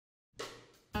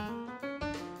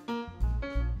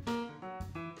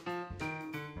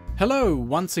Hello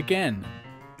once again.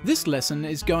 This lesson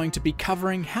is going to be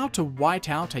covering how to white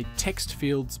out a text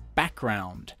field's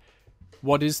background.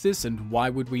 What is this and why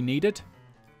would we need it?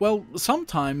 Well,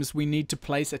 sometimes we need to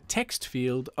place a text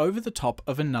field over the top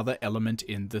of another element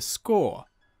in the score.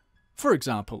 For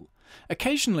example,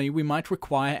 occasionally we might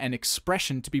require an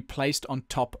expression to be placed on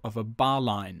top of a bar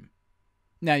line.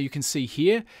 Now you can see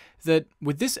here that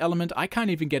with this element I can't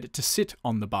even get it to sit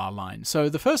on the bar line, so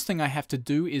the first thing I have to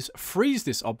do is freeze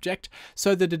this object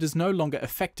so that it is no longer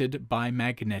affected by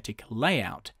magnetic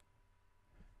layout.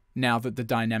 Now that the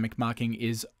dynamic marking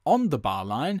is on the bar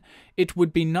line, it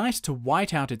would be nice to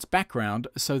white out its background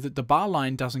so that the bar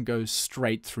line doesn't go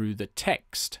straight through the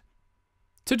text.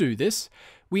 To do this,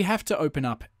 we have to open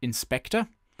up Inspector,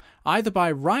 either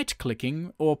by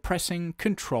right-clicking or pressing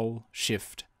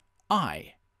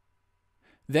Ctrl-Shift-I.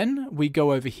 Then we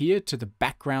go over here to the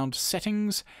background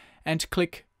settings and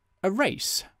click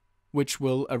Erase, which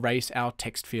will erase our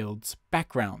text field's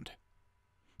background.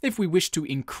 If we wish to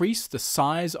increase the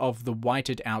size of the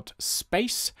whited out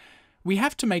space, we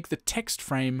have to make the text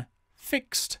frame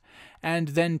fixed and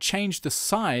then change the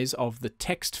size of the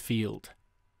text field.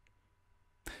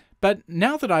 But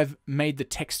now that I've made the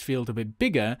text field a bit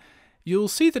bigger, you'll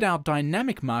see that our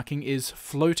dynamic marking is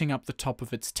floating up the top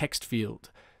of its text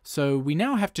field. So we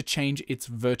now have to change its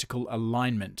vertical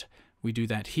alignment. We do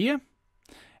that here,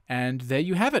 and there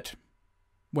you have it.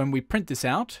 When we print this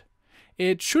out,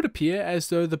 it should appear as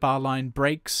though the bar line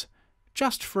breaks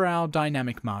just for our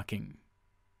dynamic marking.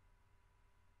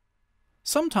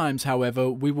 Sometimes,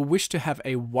 however, we will wish to have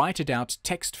a whited out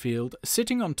text field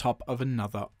sitting on top of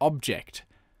another object.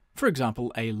 For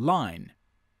example, a line.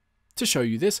 To show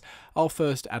you this, I'll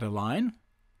first add a line,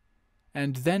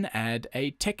 and then add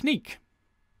a technique.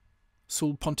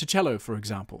 Sul Ponticello, for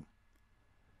example.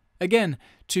 Again,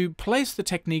 to place the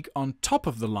technique on top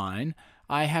of the line,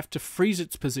 I have to freeze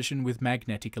its position with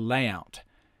magnetic layout.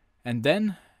 And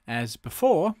then, as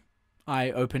before, I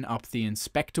open up the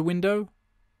inspector window,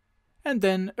 and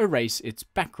then erase its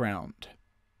background.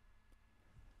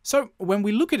 So, when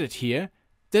we look at it here,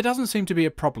 there doesn't seem to be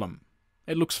a problem.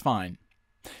 It looks fine.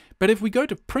 But if we go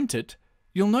to print it,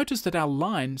 you'll notice that our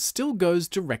line still goes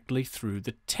directly through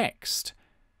the text.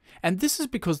 And this is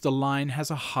because the line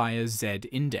has a higher Z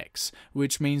index,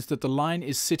 which means that the line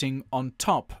is sitting on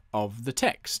top of the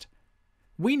text.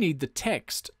 We need the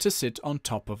text to sit on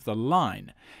top of the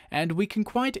line, and we can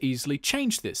quite easily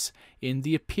change this in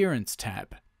the Appearance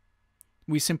tab.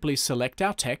 We simply select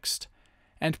our text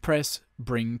and press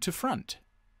Bring to Front.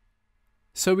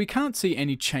 So we can't see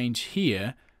any change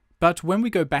here, but when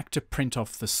we go back to print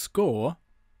off the score,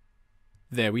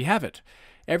 there we have it.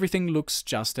 Everything looks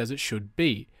just as it should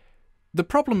be. The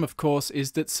problem, of course,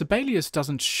 is that Sibelius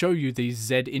doesn't show you these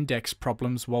Z-index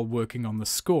problems while working on the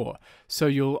score, so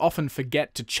you'll often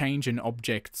forget to change an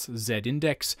object's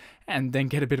Z-index and then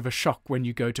get a bit of a shock when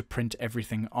you go to print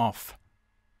everything off.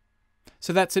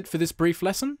 So that's it for this brief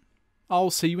lesson.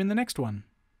 I'll see you in the next one.